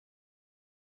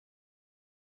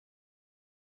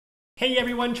Hey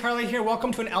everyone, Charlie here.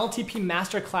 Welcome to an LTP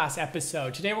Masterclass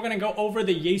episode. Today we're going to go over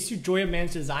the Jesu, Joy of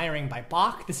Man's Desiring by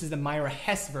Bach. This is the Myra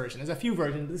Hess version. There's a few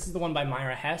versions, but this is the one by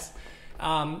Myra Hess. If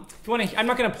you want to, I'm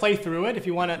not going to play through it. If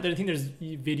you want to, I think there's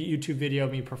YouTube video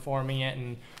of me performing it,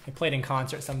 and I play it in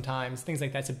concert sometimes, things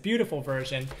like that. It's a beautiful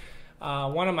version.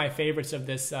 One of my favorites of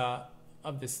this, I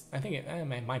think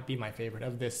it might be my favorite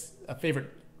of this, a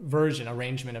favorite version,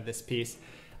 arrangement of this piece.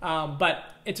 But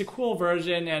it's a cool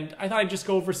version, and I thought I'd just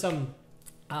go over some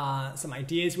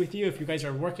ideas with you if you guys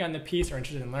are working on the piece or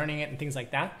interested in learning it and things like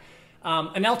that.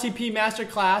 An LTP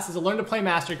Masterclass is a Learn to Play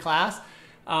Masterclass.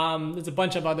 There's a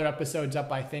bunch of other episodes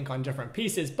up, I think, on different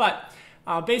pieces, but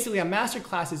basically a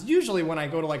Masterclass is usually when I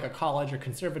go to like a college or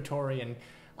conservatory and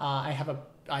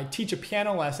I teach a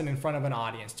piano lesson in front of an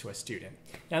audience to a student.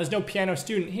 Now there's no piano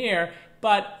student here,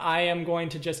 but I am going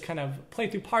to just kind of play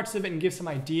through parts of it and give some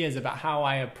ideas about how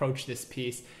I approach this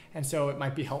piece. And so it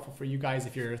might be helpful for you guys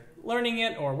if you're learning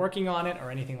it or working on it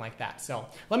or anything like that. So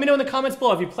let me know in the comments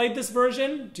below. Have you played this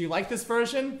version? Do you like this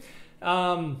version?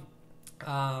 What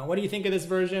do you think of this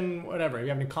version? Whatever. If you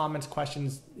have any comments,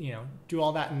 questions, do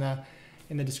all that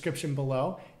in the description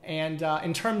below. And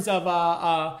in terms of,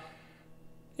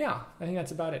 yeah, I think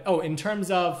that's about it. Oh, in terms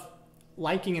of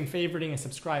liking and favoriting and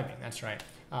subscribing, that's right.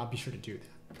 Be sure to do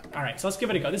that. All right, so let's give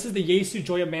it a go. This is the Jesu,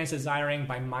 Joy of Man's Desiring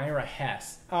by Myra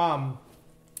Hess.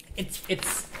 It's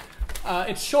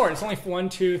short. It's only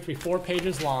 4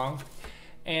 pages long,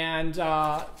 and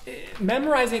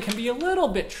memorizing it can be a little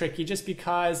bit tricky just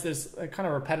because there's kind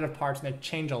of repetitive parts and they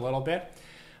change a little bit.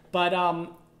 But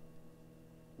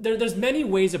there's many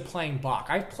ways of playing Bach.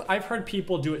 I've heard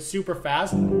people do it super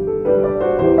fast, and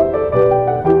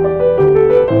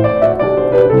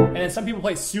then some people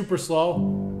play super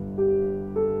slow.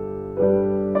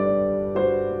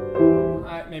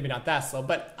 Maybe not that slow,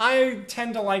 but I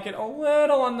tend to like it a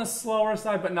little on the slower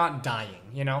side, but not dying,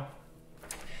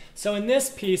 So in this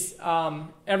piece,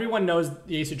 everyone knows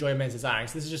the Jesu, Joy of Man's Desiring,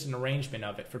 so this is just an arrangement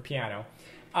of it for piano.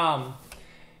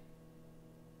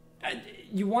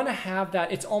 You want to have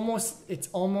that, it's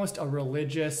almost a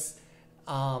religious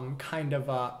kind of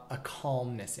a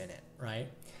calmness in it, right?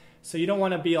 So you don't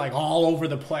want to be like all over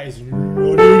the place.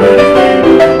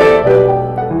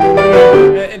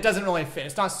 It doesn't really fit.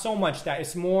 It's not so much that.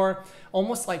 It's more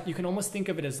almost like, you can almost think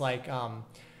of it as like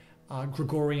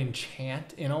Gregorian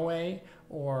chant in a way,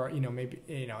 or maybe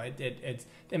it's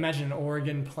imagine an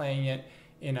organ playing it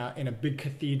in a big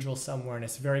cathedral somewhere, and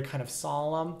it's very kind of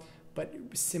solemn but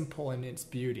simple in its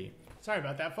beauty. Sorry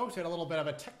about that, folks. We had a little bit of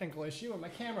a technical issue and my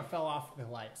camera fell off the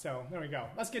light. So there we go.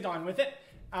 Let's get on with it.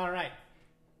 All right.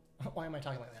 Why am I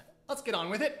talking like that? Let's get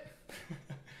on with it.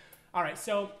 All right.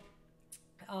 So,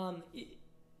 so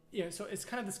it's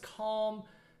kind of this calm,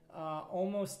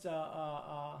 almost,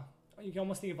 you can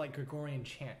almost think of like Gregorian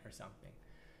chant or something.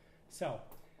 So.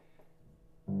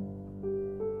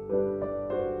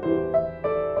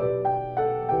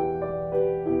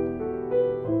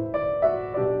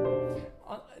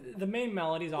 The main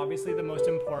melody is obviously the most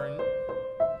important.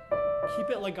 Keep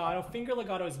it legato, finger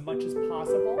legato as much as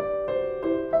possible.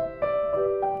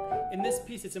 In this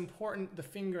piece, it's important, the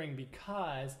fingering,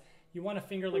 because you want to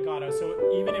finger legato, so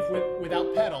even if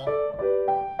without pedal,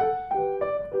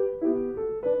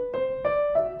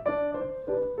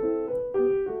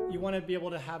 you want to be able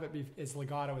to have it be as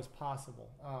legato as possible.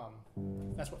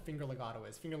 That's what finger legato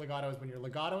is. Finger legato is when you're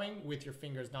legatoing with your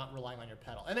fingers, not relying on your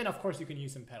pedal. And then, of course, you can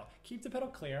use some pedal. Keep the pedal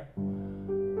clear.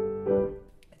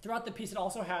 Throughout the piece, it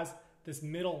also has this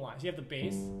middle line. So you have the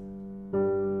bass,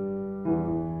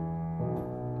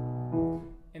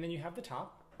 and then you have the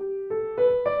top,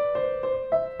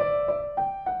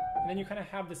 and then you kind of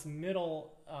have this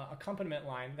middle accompaniment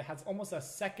line that has almost a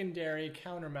secondary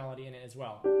counter melody in it as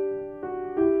well,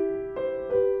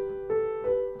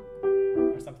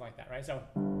 or something like that, right? So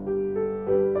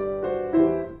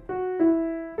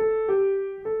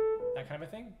that kind of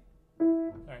a thing.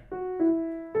 Sorry.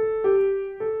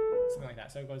 Something like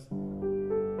that. So it goes.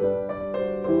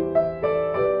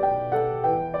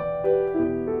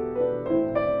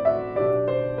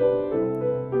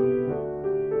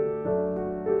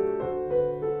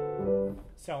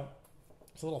 So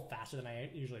it's a little faster than I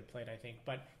usually played, I think,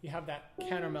 but you have that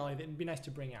counter melody that would be nice to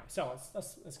bring out. So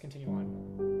let's continue on.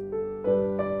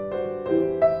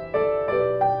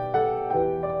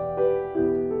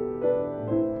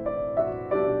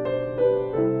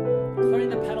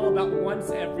 Once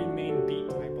every main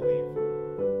beat, I believe.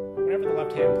 Whenever the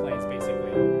left hand plays,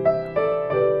 basically.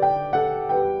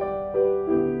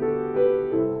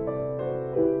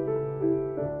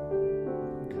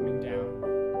 Coming down.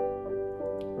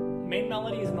 Main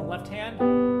melody is in the left hand,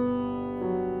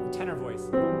 the tenor voice.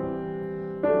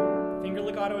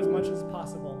 staccato as much as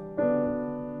possible.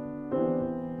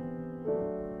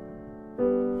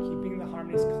 Keeping the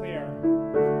harmonies clear.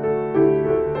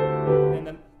 And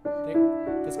then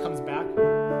this comes back.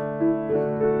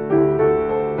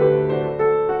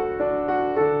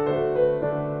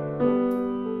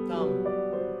 Thumb.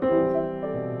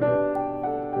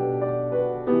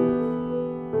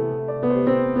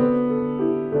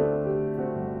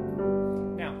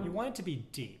 Now, you want it to be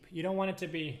deep. You don't want it to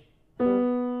be...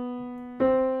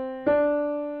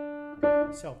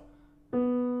 So,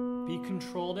 be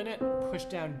controlled in it, push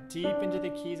down deep into the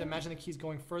keys. Imagine the keys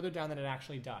going further down than it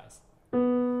actually does.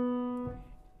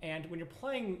 And when you're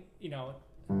playing, you know,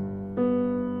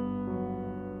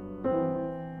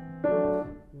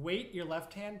 weight your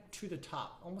left hand to the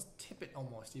top. Almost tip it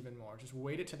almost even more. Just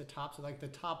weight it to the top so like the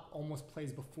top almost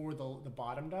plays before the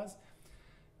bottom does.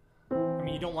 I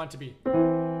mean, you don't want it to be,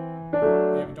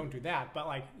 don't do that, but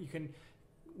like you can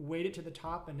weight it to the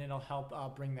top and it'll help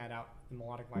bring that out, the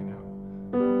melodic line out.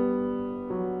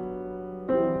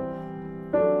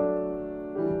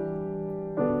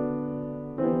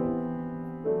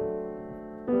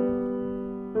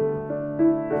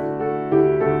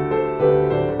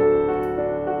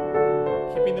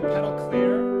 Keeping the pedal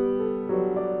clear.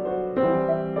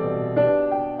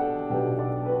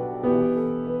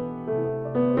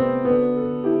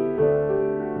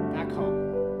 Back home.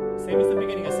 Same as the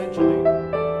beginning essentially.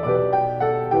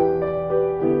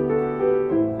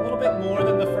 More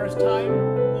than the first time,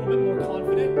 a little bit more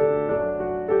confident.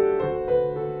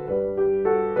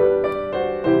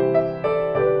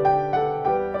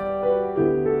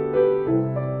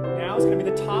 Now it's going to be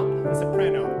the top, the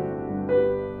soprano.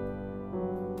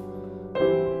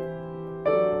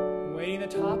 Weighting the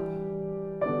top,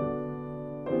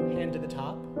 hand to the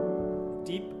top,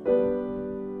 deep,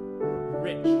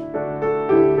 rich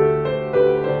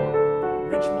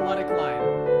melodic line.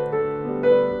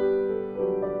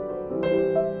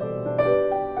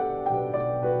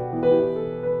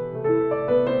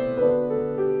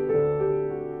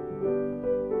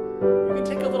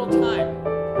 Take a little time.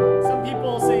 Some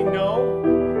people say no,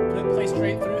 play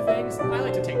straight through things. I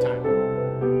like to take time.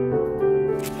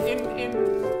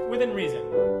 Within reason.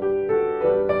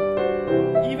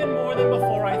 Even more than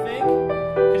before, I think,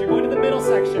 because you're going to the middle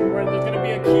section where there's going to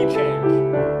be a key change.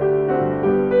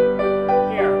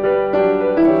 Here.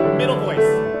 Middle voice.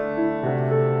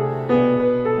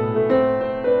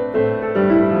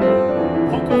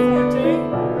 Poco forte.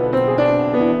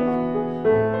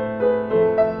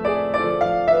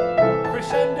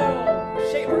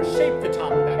 Shape the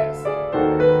top, that is.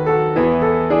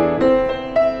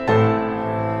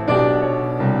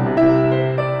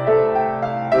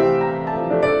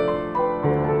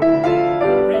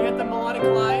 Bring out the melodic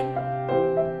line.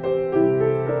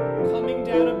 Coming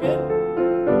down a bit.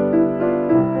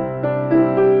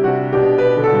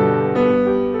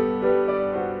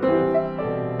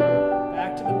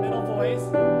 Back to the middle voice.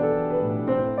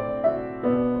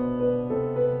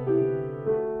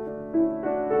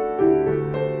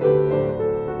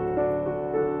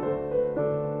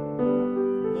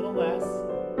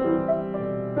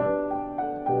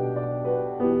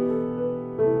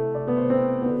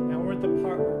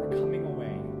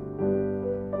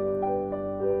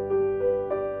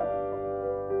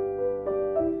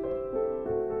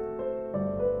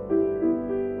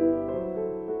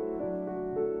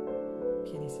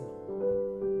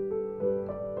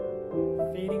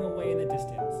 Fading away in the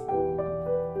distance.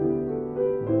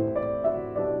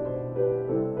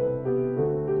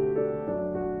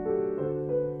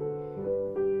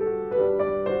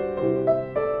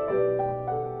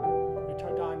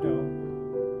 Ritardando.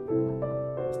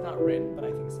 It's not written, but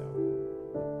I think so.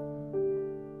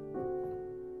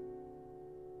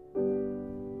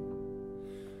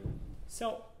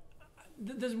 So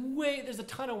there's a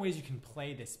ton of ways you can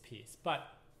play this piece, but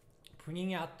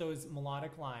bringing out those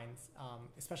melodic lines,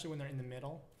 especially when they're in the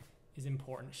middle, is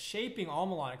important. Shaping all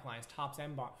melodic lines, tops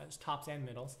and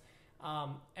middles,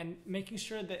 and making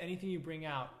sure that anything you bring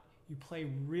out, you play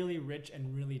really rich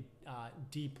and really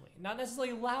deeply. Not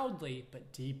necessarily loudly,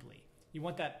 but deeply. You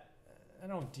want that, I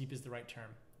don't know if deep is the right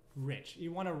term, rich.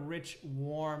 You want a rich,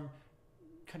 warm,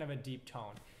 kind of a deep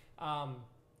tone.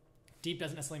 Deep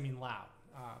doesn't necessarily mean loud,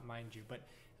 mind you, but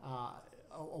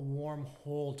a warm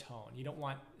whole tone. You don't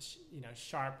want,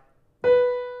 sharp.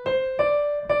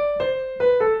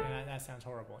 And that sounds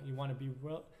horrible. You want to be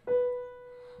real.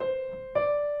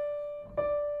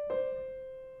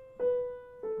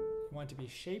 You want it to be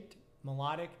shaped,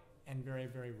 melodic, and very,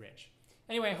 very rich.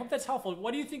 Anyway, I hope that's helpful.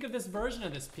 What do you think of this version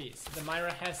of this piece, the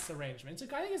Myra Hess arrangement?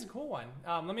 I think it's a cool one.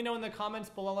 Let me know in the comments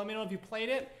below. Let me know if you played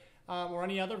it. or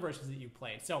any other versions that you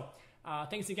played. So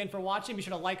thanks again for watching. Be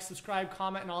sure to like, subscribe,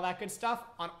 comment, and all that good stuff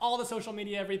on all the social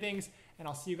media everythings, and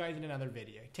I'll see you guys in another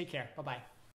video. Take care.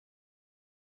 Bye-bye.